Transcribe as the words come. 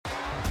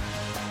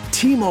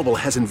T-Mobile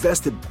has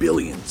invested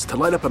billions to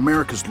light up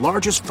America's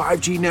largest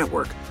 5G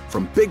network,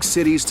 from big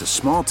cities to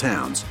small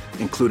towns,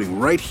 including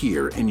right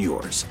here in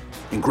yours.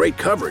 And great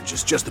coverage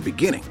is just the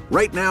beginning.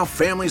 Right now,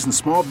 families and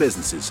small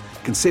businesses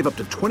can save up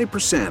to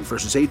 20%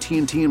 versus AT&T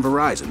and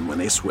Verizon when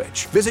they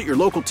switch. Visit your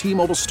local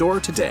T-Mobile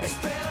store today.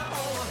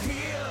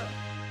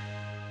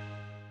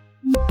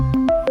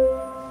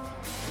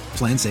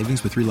 Plan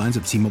savings with 3 lines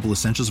of T-Mobile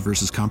Essentials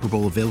versus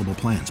comparable available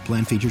plans.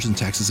 Plan features and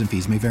taxes and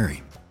fees may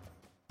vary.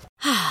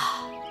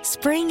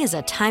 Spring is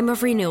a time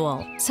of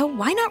renewal, so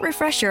why not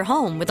refresh your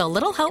home with a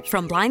little help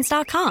from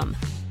Blinds.com?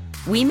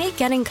 We make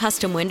getting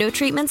custom window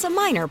treatments a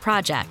minor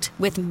project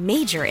with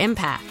major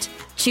impact.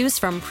 Choose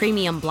from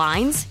premium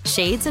blinds,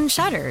 shades, and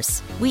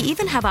shutters. We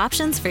even have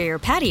options for your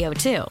patio,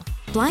 too.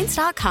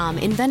 Blinds.com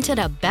invented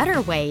a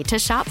better way to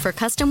shop for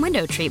custom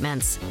window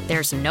treatments.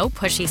 There's no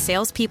pushy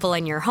salespeople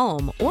in your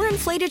home or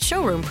inflated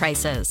showroom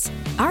prices.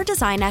 Our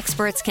design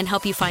experts can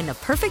help you find the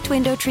perfect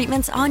window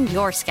treatments on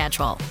your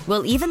schedule.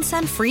 We'll even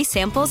send free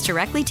samples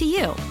directly to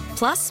you.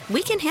 Plus,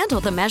 we can handle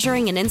the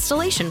measuring and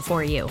installation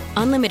for you.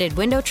 Unlimited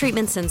window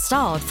treatments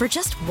installed for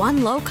just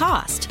one low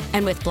cost.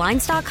 And with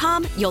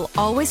Blinds.com, you'll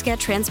always get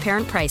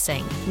transparent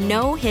pricing.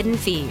 No hidden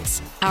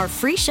fees. Our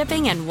free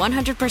shipping and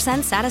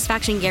 100%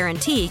 satisfaction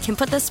guarantee can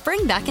put the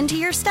spring back into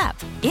your step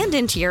and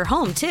into your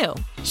home, too.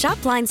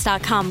 Shop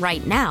Blinds.com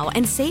right now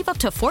and save up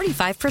to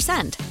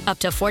 45%. Up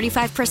to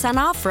 45%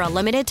 off for a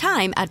limited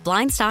time at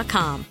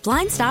Blinds.com.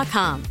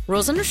 Blinds.com.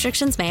 Rules and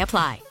restrictions may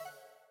apply.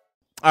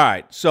 All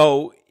right,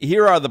 so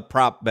here are the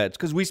prop bets,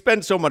 because we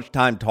spend so much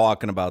time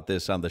talking about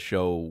this on the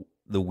show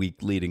the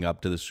week leading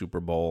up to the Super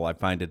Bowl. I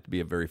find it to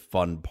be a very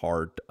fun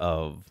part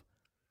of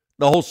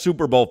the whole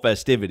Super Bowl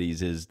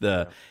festivities is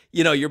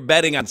you're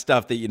betting on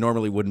stuff that you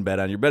normally wouldn't bet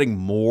on. You're betting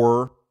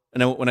more,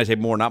 and when I say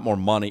more, not more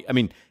money, I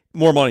mean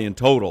more money in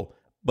total,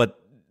 but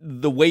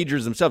the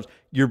wagers themselves,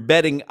 you're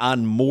betting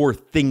on more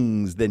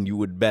things than you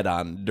would bet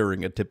on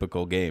during a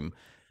typical game.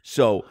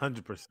 So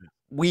 100%.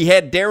 We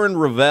had Darren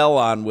Ravel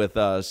on with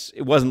us.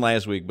 It wasn't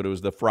last week, but it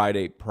was the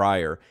Friday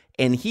prior.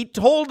 And he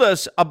told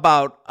us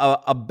about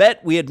a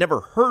bet we had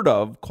never heard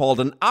of called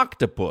an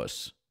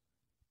octopus.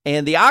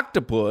 And the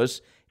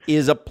octopus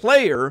is a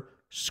player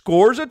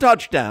scores a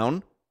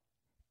touchdown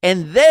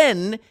and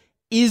then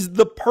is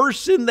the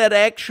person that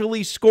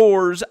actually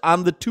scores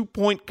on the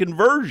 2-point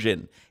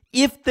conversion,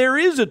 if there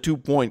is a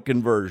 2-point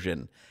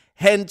conversion.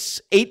 Hence,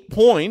 8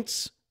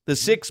 points, the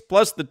 6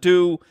 plus the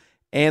 2,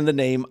 and the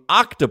name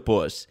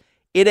Octopus.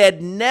 It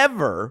had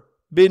never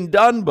been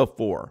done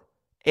before.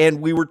 And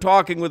we were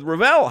talking with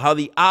Ravel how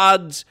the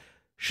odds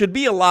should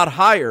be a lot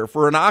higher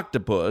for an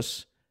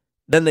octopus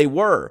than they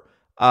were.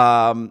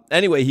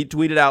 Anyway, he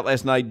tweeted out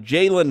last night,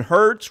 Jalen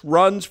Hurts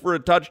runs for a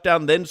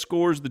touchdown, then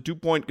scores the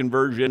 2-point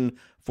conversion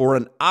for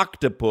an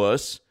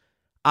octopus.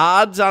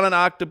 Odds on an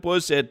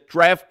octopus at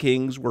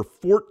DraftKings were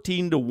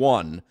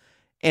 14-1.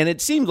 And it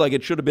seems like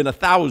it should have been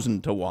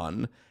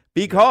 1,000-1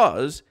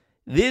 because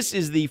this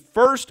is the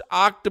first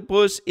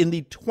octopus in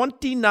the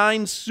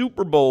 29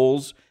 Super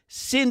Bowls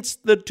since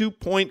the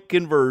 2-point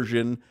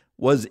conversion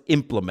was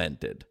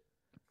implemented.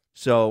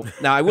 So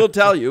now I will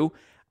tell you,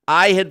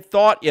 I had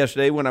thought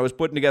yesterday when I was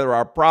putting together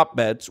our prop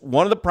bets,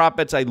 one of the prop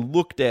bets I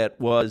looked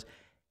at was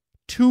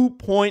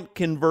 2-point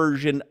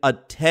conversion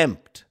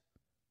attempt.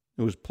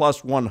 It was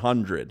plus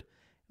 100.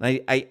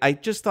 And I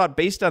just thought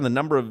based on the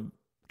number of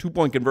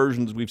 2-point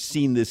conversions we've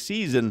seen this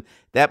season,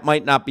 that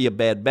might not be a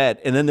bad bet.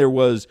 And then there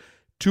was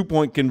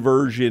 2-point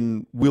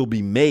conversion will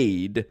be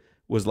made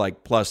was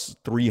like plus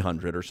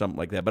 300 or something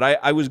like that. But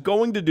I was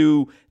going to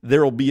do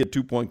there will be a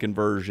 2-point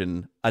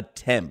conversion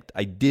attempt.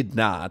 I did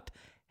not.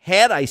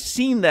 Had I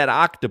seen that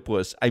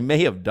octopus, I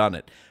may have done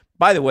it.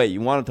 By the way,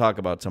 you want to talk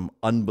about some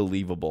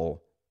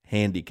unbelievable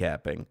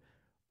handicapping.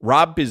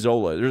 Rob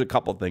Pizzola, there's a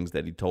couple things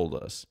that he told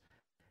us.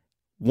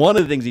 One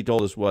of the things he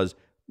told us was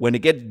when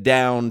it gets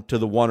down to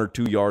the 1 or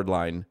 2 yard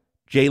line,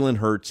 Jalen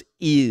Hurts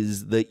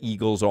is the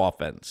Eagles'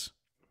 offense.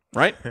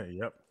 Right?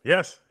 Yep.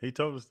 Yes, he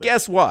told us that.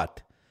 Guess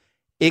what?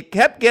 It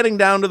kept getting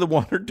down to the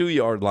 1 or 2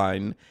 yard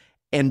line,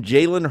 and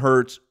Jalen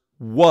Hurts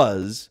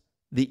was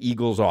the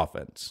Eagles'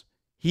 offense.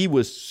 He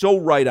was so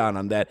right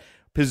on that.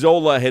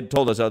 Pizzola had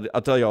told us,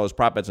 I'll tell you all his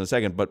prop bets in a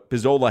second, but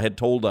Pizzola had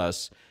told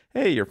us,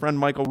 hey, your friend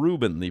Michael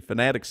Rubin, the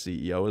Fanatics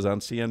CEO, is on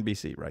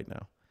CNBC right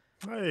now.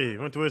 Hey,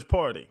 went to his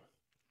party.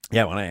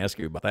 Yeah, when I asked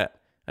you about that,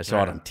 I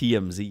saw it on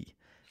TMZ.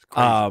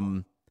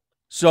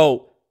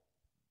 So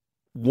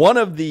one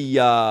of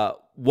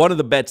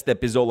the bets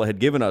that Pizzola had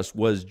given us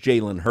was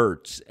Jalen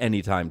Hurts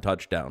anytime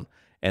touchdown,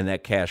 and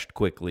that cashed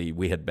quickly.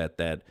 We had bet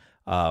that,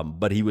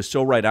 but he was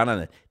so right on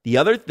it. The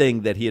other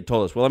thing that he had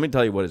told us, well, let me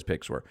tell you what his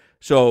picks were.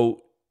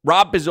 So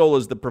Rob Pizzola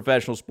is the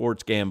professional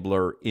sports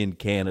gambler in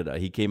Canada.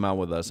 He came on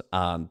with us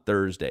on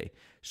Thursday.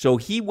 So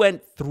he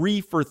went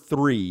 3 for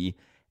 3, 3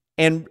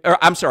 and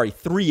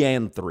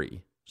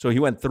 3. So he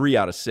went 3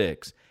 out of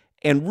 6,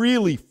 and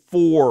really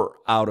 4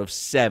 out of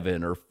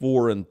 7 or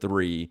 4 and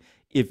 3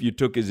 if you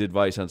took his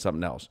advice on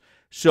something else.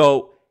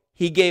 So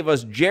he gave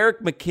us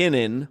Jerick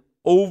McKinnon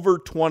over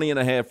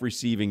 20.5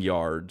 receiving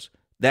yards.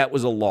 That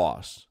was a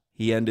loss.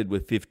 He ended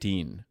with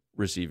 15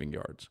 receiving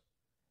yards.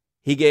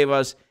 He gave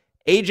us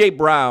A.J.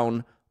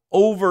 Brown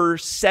over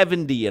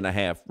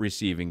 70.5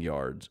 receiving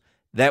yards.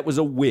 That was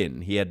a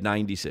win. He had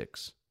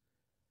 96.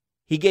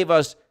 He gave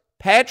us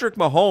Patrick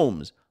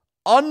Mahomes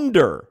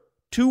under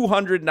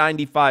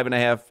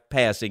 295.5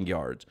 passing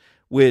yards,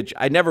 which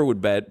I never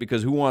would bet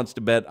because who wants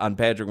to bet on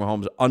Patrick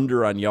Mahomes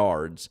under on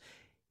yards?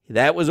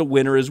 That was a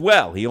winner as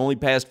well. He only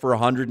passed for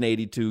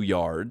 182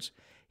 yards.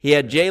 He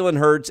had Jalen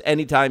Hurts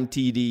anytime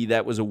TD.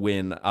 That was a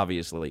win,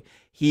 obviously.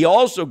 He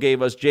also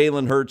gave us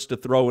Jalen Hurts to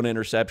throw an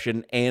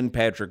interception and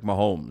Patrick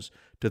Mahomes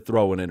to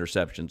throw an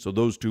interception. So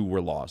those two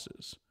were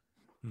losses.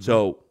 Mm-hmm.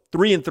 So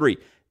 3-3.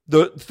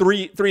 The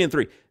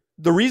 3-3.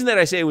 The reason that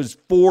I say it was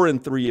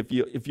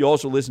 4-3, if you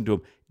also listen to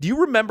him, do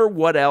you remember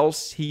what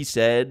else he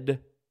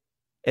said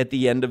at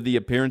the end of the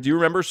appearance? Do you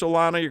remember,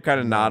 Solana? You're kind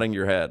of nodding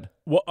your head.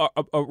 Well,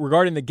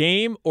 regarding the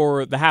game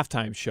or the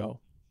halftime show?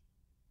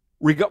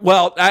 I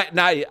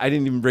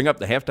didn't even bring up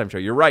the halftime show.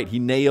 You're right. He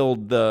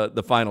nailed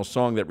the final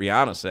song that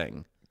Rihanna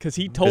sang. Because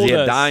he told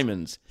us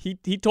diamonds. He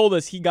told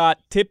us he got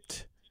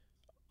tipped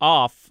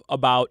off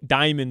about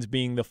Diamonds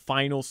being the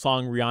final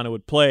song Rihanna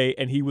would play,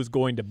 and he was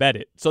going to bet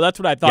it. So that's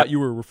what I thought you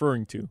were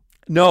referring to.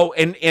 No,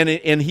 and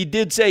he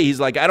did say, he's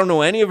like, I don't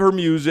know any of her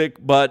music,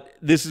 but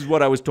this is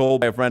what I was told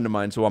by a friend of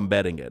mine, so I'm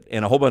betting it.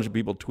 And a whole bunch of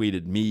people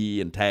tweeted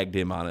me and tagged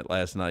him on it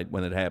last night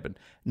when it happened.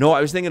 No,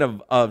 I was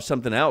thinking of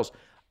something else.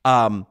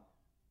 Do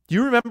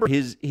you remember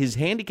his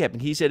handicapping?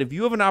 He said, if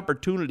you have an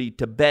opportunity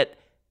to bet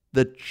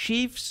the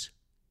Chiefs'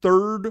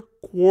 third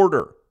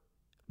quarter,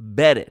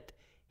 bet it.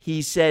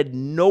 He said,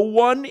 no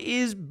one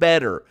is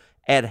better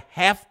at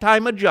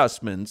halftime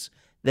adjustments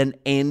than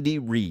Andy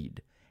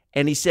Reid.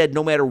 And he said,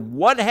 no matter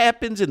what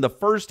happens in the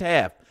first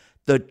half,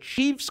 the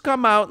Chiefs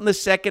come out in the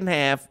second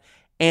half,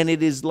 and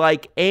it is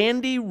like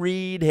Andy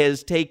Reid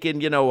has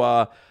taken,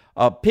 a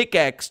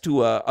pickaxe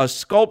to a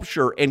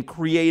sculpture and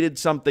created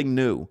something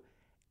new.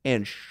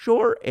 And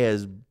sure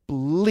as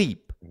bleep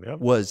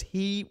was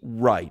he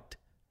right.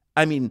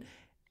 I mean,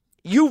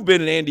 you've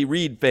been an Andy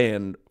Reid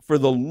fan for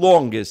the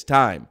longest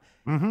time.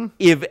 Mm-hmm.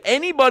 If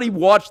anybody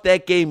watched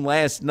that game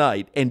last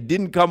night and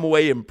didn't come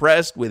away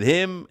impressed with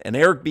him and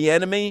Eric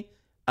Bieniemy,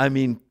 I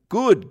mean,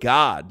 good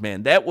God,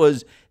 man, that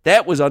was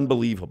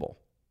unbelievable.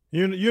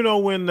 You know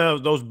when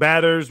those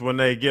batters, when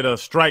they get a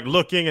strike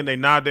looking and they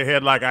nod their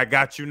head like, I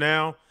got you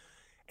now,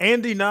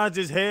 Andy nods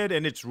his head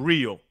and it's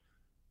real.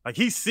 Like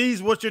he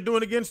sees what you're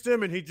doing against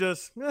him and he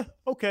just,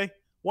 okay,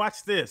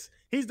 watch this.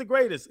 He's the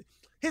greatest.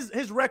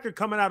 His record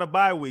coming out of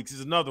bye weeks is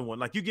another one.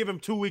 Like you give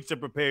him 2 weeks to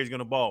prepare, he's going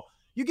to ball.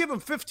 You give him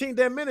 15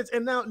 damn minutes,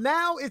 and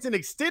now it's an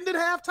extended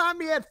halftime.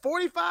 He had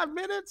 45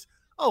 minutes.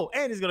 Oh,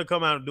 and he's gonna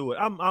come out and do it.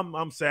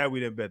 I'm sad we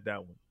didn't bet that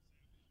one.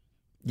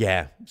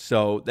 Yeah,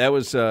 so that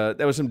was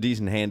some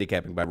decent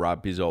handicapping by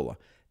Rob Pizzola.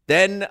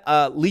 Then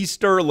Lee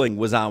Sterling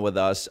was on with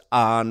us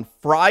on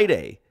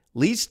Friday.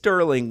 Lee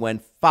Sterling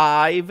went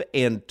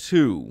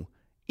 5-2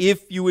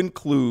 if you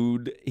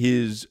include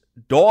his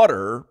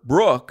daughter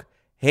Brooke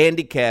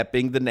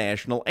handicapping the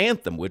national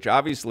anthem, which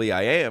obviously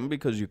I am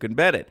because you can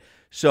bet it.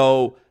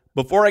 So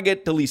before I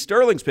get to Lee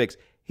Sterling's picks,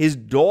 his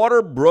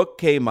daughter Brooke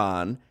came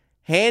on,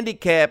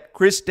 handicapped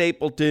Chris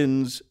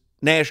Stapleton's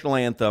national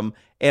anthem,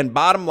 and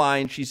bottom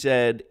line, she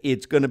said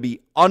it's going to be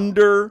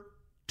under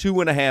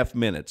 2.5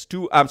 minutes.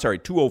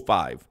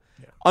 2:05.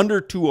 Yeah. Under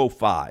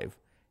 2:05.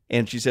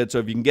 And she said, so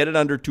if you can get it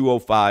under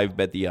 2:05,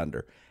 bet the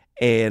under.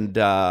 And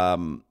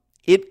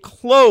it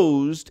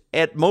closed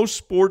at most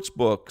sports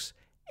books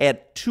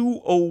at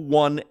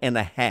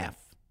 201.5.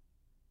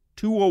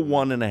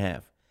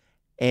 201.5.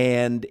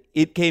 And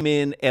it came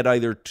in at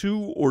either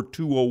 2 or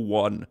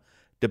 201,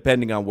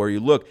 depending on where you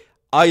look.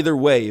 Either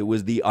way, it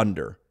was the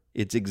under.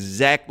 It's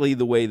exactly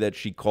the way that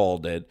she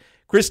called it.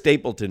 Chris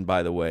Stapleton,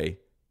 by the way,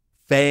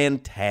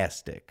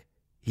 fantastic.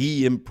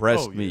 He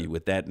impressed me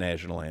with that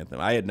national anthem.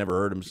 I had never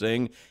heard him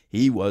sing.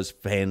 He was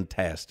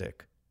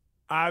fantastic.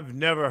 I've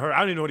never heard. I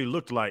don't even know what he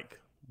looked like.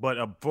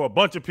 But for a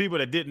bunch of people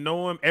that didn't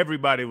know him,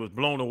 everybody was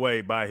blown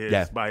away by his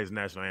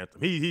national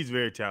anthem. He's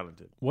very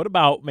talented. What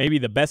about maybe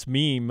the best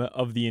meme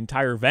of the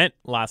entire event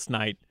last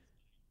night?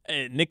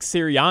 Nick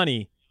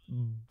Sirianni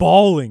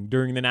bawling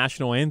during the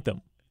national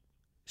anthem.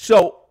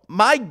 So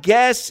my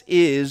guess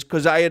is,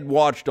 because I had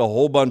watched a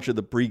whole bunch of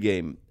the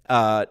pregame,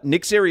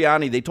 Nick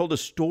Sirianni, they told a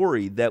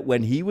story that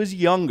when he was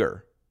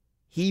younger,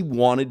 he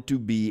wanted to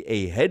be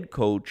a head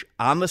coach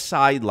on the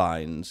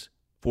sidelines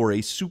for a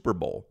Super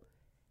Bowl.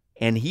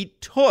 And he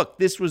took,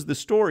 this was the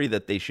story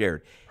that they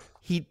shared,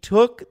 he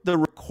took the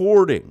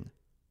recording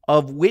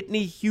of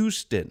Whitney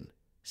Houston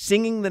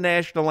singing the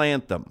national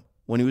anthem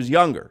when he was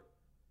younger.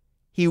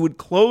 He would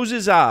close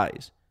his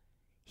eyes.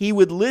 He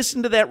would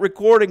listen to that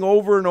recording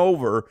over and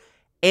over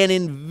and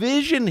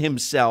envision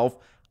himself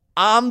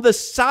on the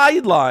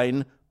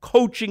sideline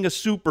coaching a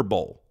Super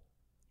Bowl.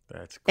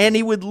 That's cool. And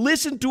he would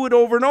listen to it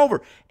over and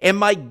over. And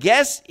my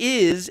guess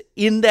is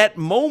in that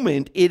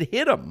moment, it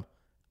hit him.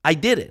 I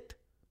did it.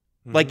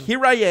 Like,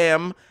 here I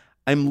am.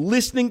 I'm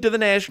listening to the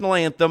national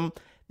anthem.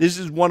 This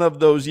is one of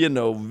those,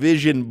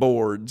 vision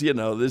boards.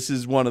 This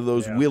is one of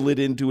those will it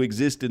into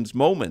existence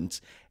moments.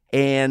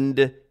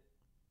 And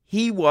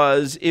who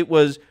was it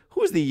Noshawn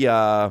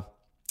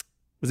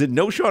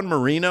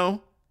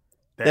Marino?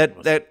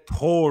 That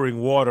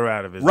pouring water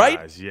out of his right?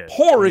 eyes. Yes.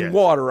 Pouring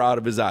water out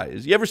of his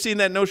eyes. You ever seen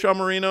that Noshawn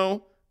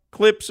Marino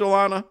clip,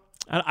 Solana?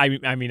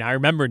 I mean, I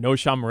remember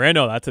Noshawn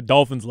Moreno. That's a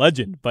Dolphins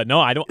legend. But no,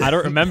 I don't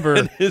remember.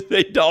 It is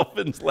a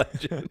Dolphins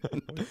legend.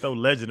 We throw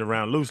legend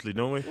around loosely,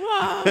 don't we?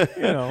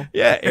 Well,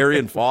 Yeah,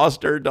 Arian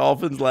Foster,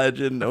 Dolphins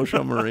legend.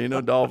 Noshawn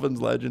Marino,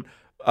 Dolphins legend.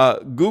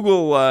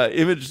 Google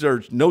image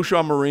search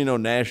Noshawn Marino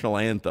national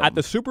anthem at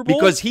the Super Bowl,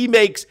 because he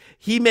makes.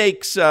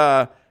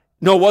 No,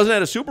 it wasn't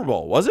at a Super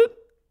Bowl, was it?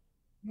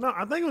 No,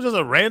 I think it was just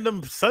a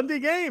random Sunday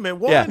game and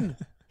one.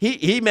 Yeah.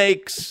 He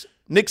makes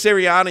Nick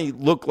Sirianni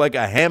look like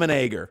a ham and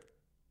egger.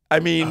 I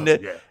mean,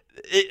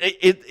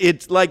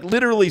 it's like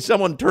literally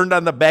someone turned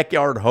on the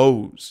backyard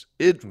hose.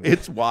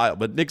 It's wild.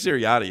 But Nick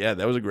Sirianni,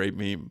 that was a great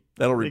meme.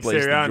 That'll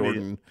replace the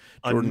Jordan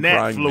a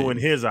gnat flew meme. in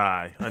his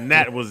eye. A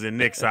gnat was in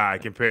Nick's eye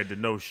compared to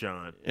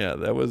Noshawn. Yeah,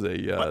 that was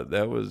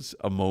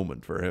a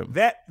moment for him.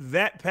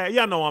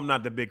 Y'all know I'm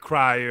not the big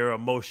crier,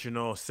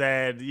 emotional,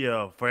 sad,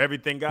 for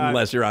everything, guys.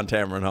 Unless you're on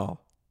Tamron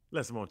Hall.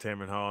 Unless I'm on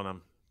Tamron Hall and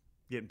I'm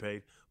getting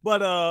paid.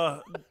 But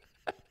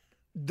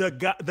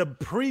the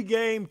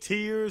pregame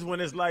tears when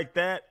it's like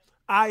that,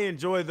 I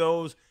enjoy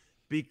those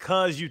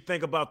because you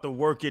think about the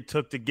work it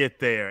took to get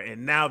there,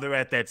 and now they're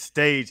at that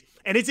stage.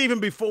 And it's even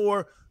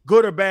before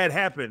good or bad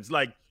happens.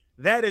 Like,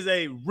 that is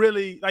a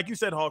really, like you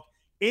said, Hawk,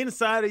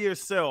 inside of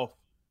yourself,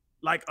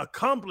 like,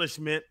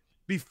 accomplishment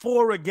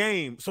before a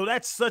game. So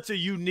that's such a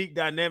unique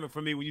dynamic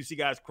for me when you see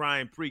guys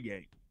crying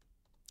pregame.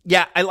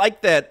 Yeah, I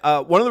like that.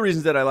 One of the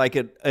reasons that I like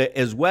it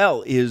as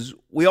well is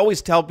we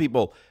always tell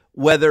people,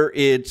 whether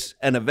it's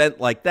an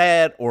event like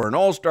that or an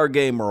all-star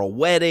game or a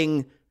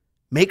wedding,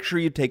 make sure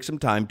you take some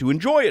time to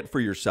enjoy it for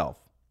yourself,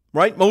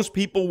 right? Most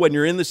people, when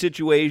you're in the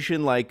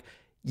situation, like,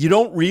 you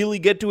don't really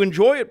get to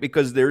enjoy it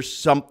because there's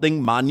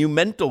something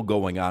monumental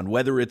going on,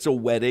 whether it's a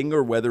wedding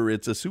or whether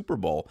it's a Super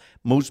Bowl.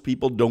 Most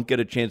people don't get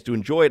a chance to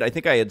enjoy it. I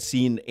think I had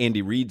seen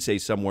Andy Reid say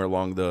somewhere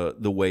along the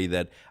way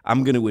that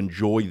I'm going to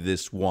enjoy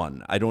this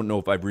one. I don't know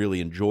if I've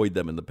really enjoyed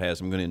them in the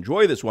past. I'm going to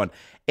enjoy this one.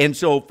 And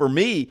so for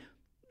me,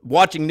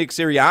 watching Nick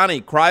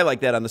Sirianni cry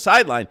like that on the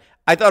sideline,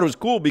 I thought it was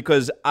cool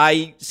because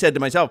I said to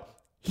myself,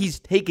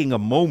 he's taking a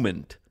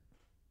moment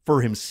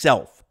for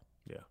himself.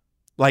 Yeah.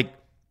 Like,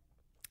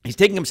 he's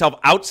taking himself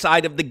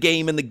outside of the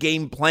game and the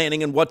game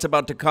planning and what's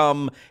about to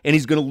come, and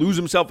he's going to lose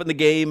himself in the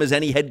game as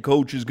any head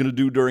coach is going to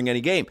do during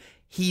any game.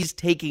 He's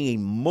taking a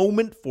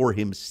moment for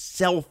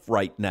himself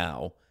right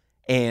now,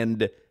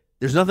 and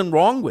there's nothing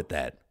wrong with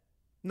that.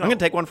 No. I'm going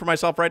to take one for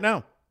myself right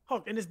now.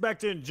 Hawk, and it's back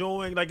to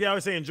enjoying, like they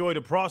always say, enjoy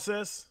the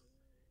process.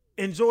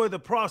 Enjoy the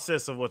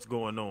process of what's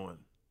going on.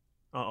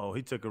 Uh-oh,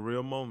 he took a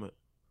real moment.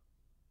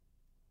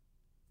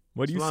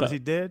 What do you Is he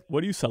dead?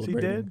 What are you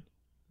celebrating? Is he dead?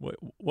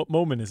 What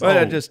moment is well,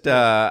 that? I just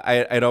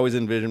I'd always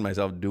envisioned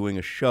myself doing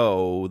a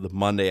show the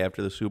Monday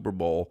after the Super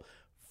Bowl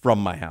from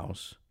my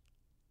house.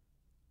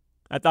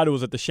 I thought it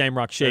was at the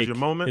Shamrock Shake. Your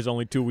moment? Is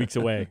only 2 weeks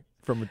away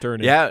from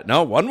returning. Yeah,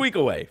 no, 1 week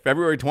away,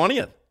 February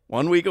 20th.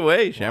 1 week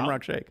away,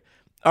 Shamrock Shake.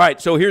 All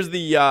right, so here's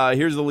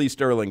the Lee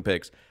Sterling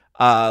picks.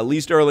 Lee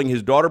Sterling,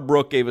 his daughter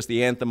Brooke gave us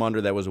the anthem under.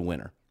 That was a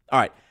winner.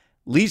 All right,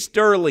 Lee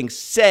Sterling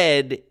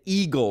said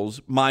Eagles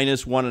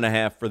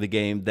 -1.5 for the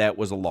game. That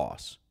was a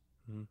loss.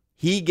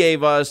 He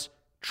gave us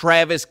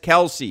Travis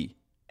Kelce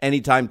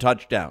anytime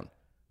touchdown.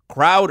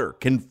 Crowder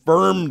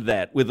confirmed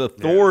that with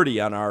authority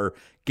on our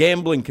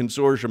gambling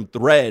consortium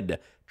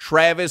thread.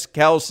 Travis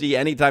Kelce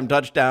anytime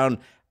touchdown.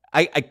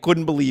 I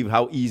couldn't believe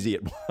how easy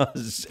it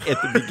was at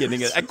the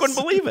beginning. I couldn't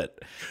believe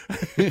it.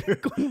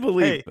 Couldn't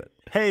believe it.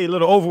 Hey,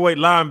 little overweight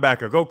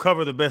linebacker, go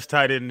cover the best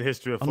tight end in the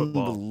history of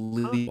football.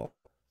 Unbelievable.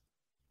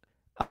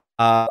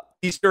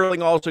 Lee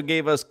Sterling also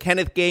gave us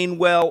Kenneth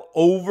Gainwell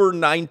over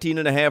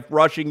 19.5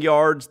 rushing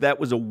yards. That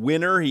was a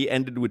winner. He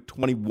ended with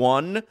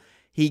 21.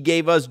 He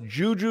gave us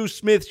Juju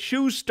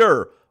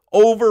Smith-Schuster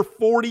over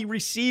 40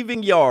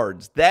 receiving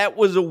yards. That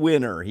was a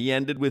winner. He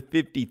ended with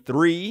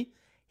 53.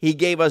 He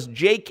gave us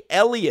Jake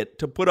Elliott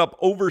to put up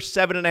over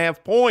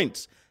 7.5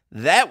 points.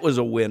 That was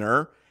a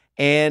winner.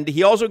 And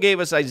he also gave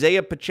us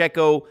Isaiah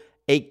Pacheco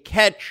a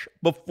catch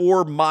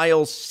before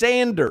Miles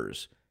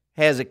Sanders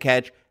has a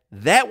catch.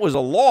 That was a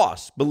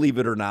loss, believe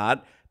it or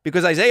not,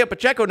 because Isaiah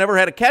Pacheco never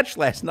had a catch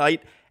last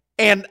night.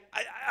 And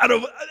I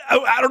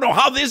don't know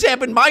how this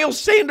happened. Miles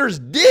Sanders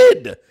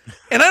did.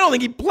 And I don't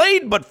think he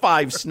played but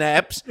 5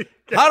 snaps.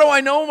 How do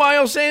I know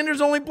Miles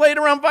Sanders only played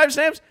around 5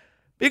 snaps?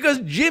 Because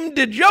Jim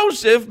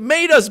DeJoseph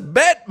made us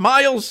bet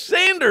Miles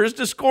Sanders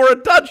to score a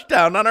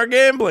touchdown on our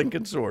gambling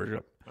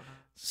consortium.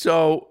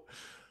 So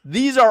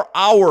these are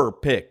our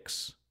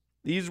picks.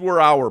 These were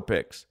our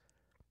picks.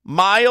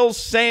 Miles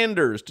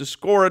Sanders to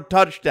score a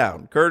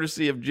touchdown,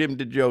 courtesy of Jim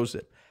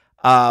DeJoseph.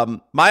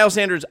 Miles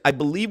Sanders, I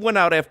believe, went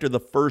out after the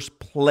first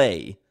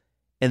play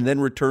and then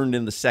returned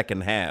in the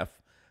second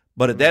half.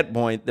 But at that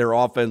point, their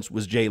offense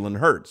was Jalen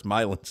Hurts.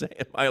 Miles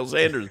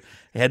Sanders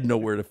had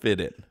nowhere to fit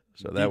in.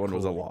 So that one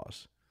was a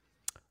loss.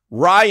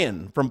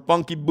 Ryan from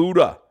Funky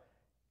Buddha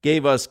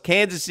gave us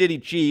Kansas City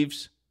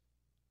Chiefs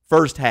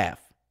first half.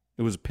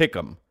 It was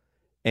pick'em.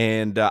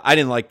 And I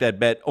didn't like that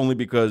bet only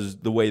because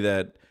the way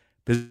that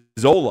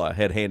Pizzola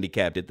had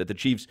handicapped it, that the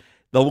Chiefs,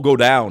 they'll go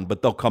down,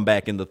 but they'll come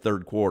back in the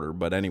third quarter.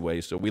 But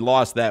anyway, so we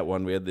lost that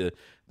one. We had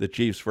the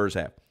Chiefs first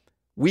half.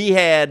 We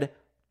had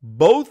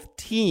both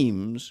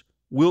teams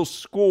will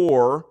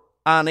score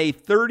on a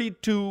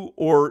 32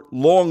 or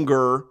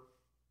longer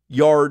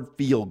yard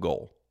field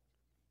goal.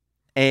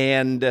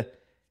 And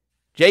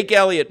Jake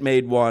Elliott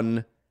made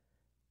one.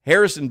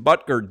 Harrison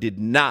Butker did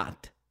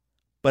not.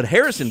 But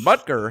Harrison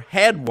Butker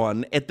had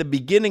one at the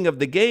beginning of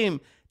the game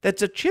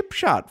that's a chip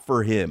shot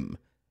for him.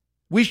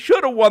 We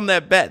should have won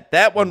that bet.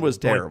 That one was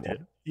terrible.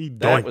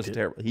 That was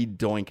terrible. He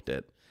doinked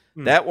it.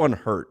 That one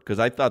hurt because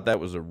I thought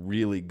that was a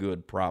really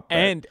good prop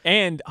bet.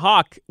 And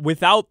Hawk,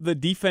 without the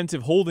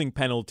defensive holding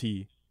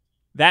penalty,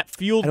 that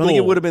field goal. I don't think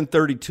it would have been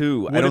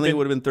 32. I don't think it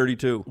would have been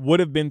 32. Would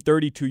have been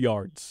 32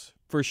 yards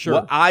for sure.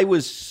 Well, I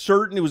was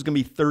certain it was going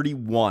to be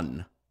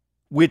 31.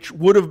 Which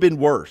would have been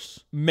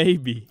worse.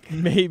 Maybe.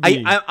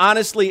 I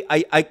honestly,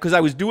 because I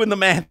was doing the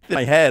math in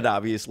my head,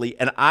 obviously,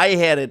 and I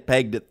had it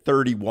pegged at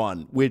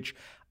 31, which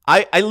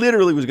I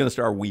literally was going to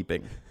start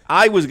weeping.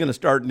 I was going to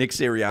start Nick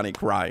Sirianni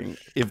crying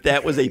if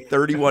that was a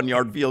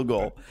 31-yard field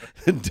goal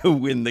to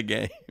win the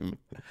game.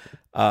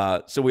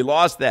 So we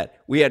lost that.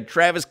 We had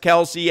Travis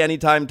Kelce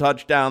anytime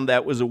touchdown.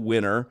 That was a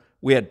winner.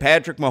 We had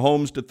Patrick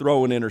Mahomes to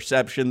throw an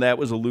interception. That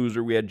was a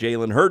loser. We had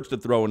Jalen Hurts to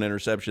throw an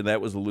interception. That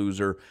was a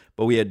loser.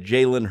 But we had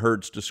Jalen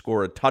Hurts to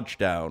score a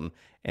touchdown,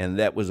 and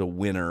that was a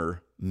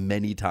winner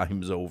many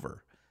times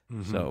over.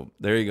 Mm-hmm. So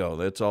there you go.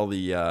 That's all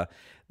the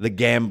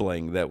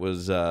gambling that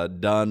was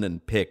done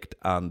and picked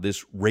on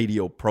this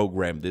radio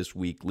program this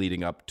week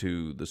leading up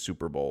to the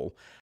Super Bowl.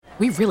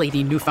 We really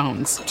need new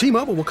phones.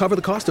 T-Mobile will cover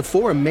the cost of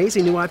 4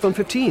 amazing new iPhone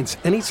 15s,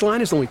 and each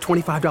line is only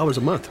 $25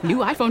 a month. New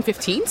iPhone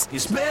 15s?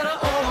 It's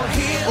better over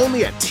here.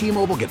 Only at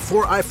T-Mobile, get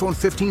 4 iPhone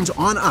 15s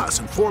on us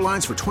and 4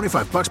 lines for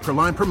 $25 per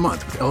line per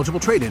month with eligible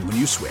trade-in when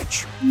you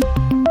switch.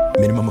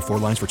 Minimum of 4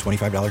 lines for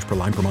 $25 per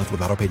line per month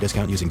with auto-pay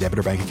discount using debit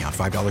or bank account.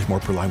 $5 more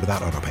per line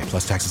without auto-pay,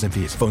 plus taxes and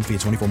fees. Phone fee at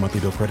 24 monthly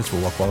bill credits for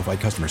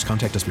well-qualified customers.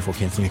 Contact us before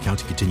canceling account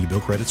to continue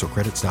bill credits or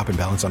credit stop and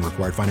balance on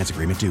required finance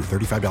agreement due.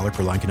 $35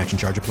 per line connection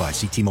charge applies.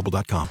 See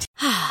T-Mobile.com.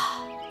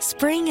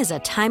 Spring is a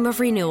time of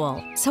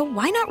renewal, so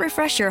why not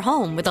refresh your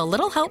home with a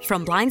little help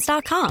from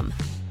Blinds.com?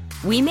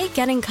 We make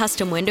getting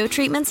custom window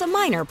treatments a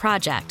minor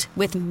project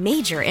with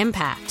major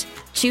impact.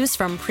 Choose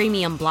from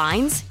premium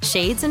blinds,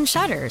 shades, and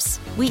shutters.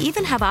 We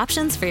even have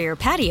options for your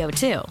patio,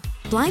 too.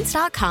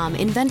 Blinds.com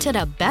invented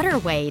a better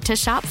way to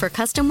shop for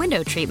custom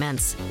window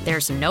treatments.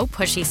 There's no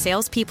pushy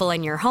salespeople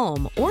in your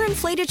home or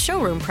inflated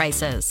showroom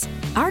prices.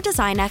 Our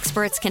design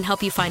experts can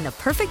help you find the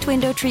perfect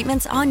window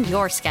treatments on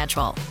your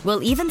schedule.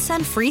 We'll even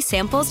send free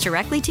samples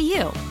directly to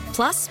you.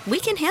 Plus, we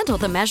can handle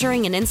the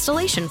measuring and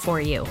installation for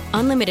you.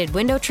 Unlimited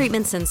window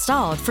treatments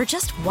installed for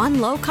just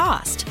one low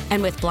cost.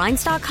 And with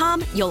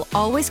Blinds.com, you'll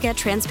always get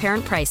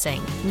transparent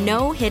pricing.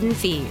 No hidden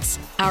fees.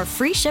 Our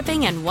free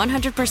shipping and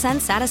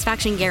 100%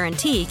 satisfaction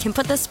guarantee can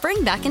put the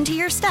spring back into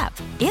your step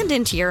and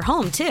into your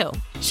home, too.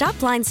 Shop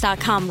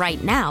Blinds.com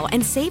right now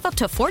and save up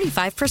to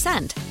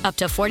 45%. Up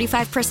to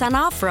 45%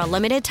 off for a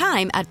limited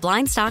time at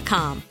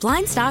Blinds.com.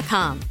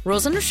 Blinds.com.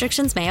 Rules and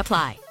restrictions may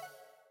apply.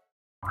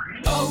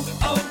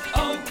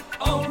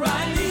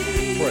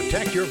 O'Reilly.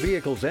 Protect your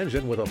vehicle's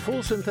engine with a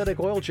full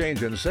synthetic oil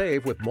change and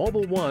save with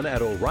Mobil 1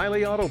 at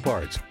O'Reilly Auto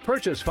Parts.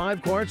 Purchase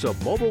 5 quarts of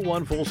Mobil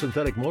 1 full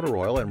synthetic motor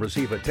oil and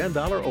receive a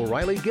 $10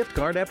 O'Reilly gift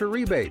card after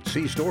rebate.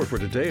 See store for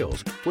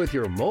details. With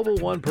your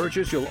Mobil 1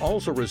 purchase, you'll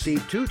also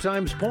receive 2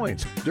 times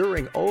points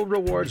during O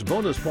Rewards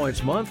Bonus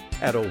Points Month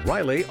at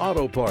O'Reilly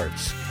Auto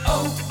Parts.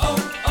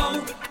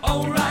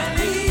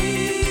 O'Reilly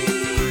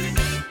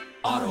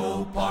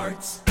Auto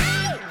Parts.